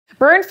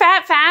Burn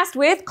fat fast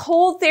with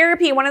cold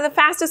therapy. One of the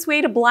fastest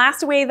way to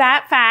blast away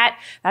that fat,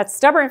 that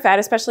stubborn fat,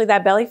 especially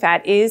that belly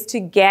fat, is to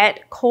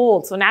get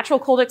cold. So natural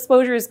cold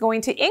exposure is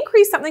going to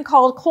increase something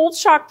called cold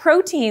shock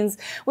proteins,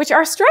 which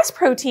are stress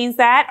proteins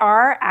that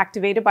are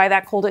activated by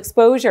that cold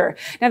exposure.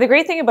 Now, the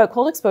great thing about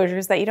cold exposure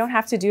is that you don't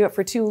have to do it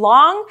for too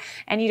long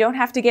and you don't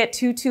have to get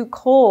too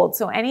cold.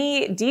 So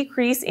any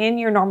decrease in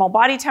your normal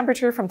body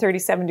temperature from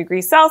 37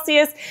 degrees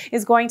Celsius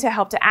is going to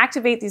help to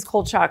activate these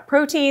cold shock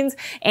proteins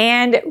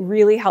and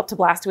really help to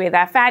blast away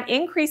that fat,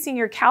 increasing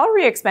your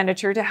calorie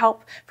expenditure to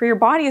help for your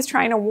body is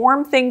trying to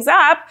warm things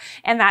up,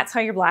 and that's how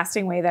you're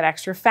blasting away that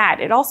extra fat.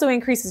 It also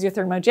increases your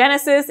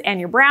thermogenesis and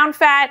your brown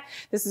fat.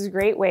 This is a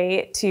great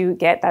way to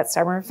get that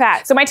stubborn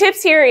fat. So my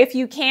tips here, if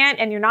you can't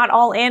and you're not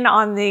all in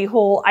on the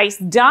whole ice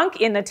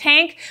dunk in the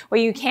tank,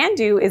 what you can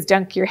do is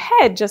dunk your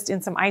head just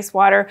in some ice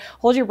water,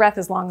 hold your breath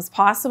as long as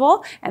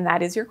possible, and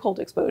that is your cold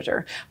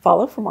exposure.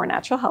 Follow for more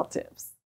natural health tips.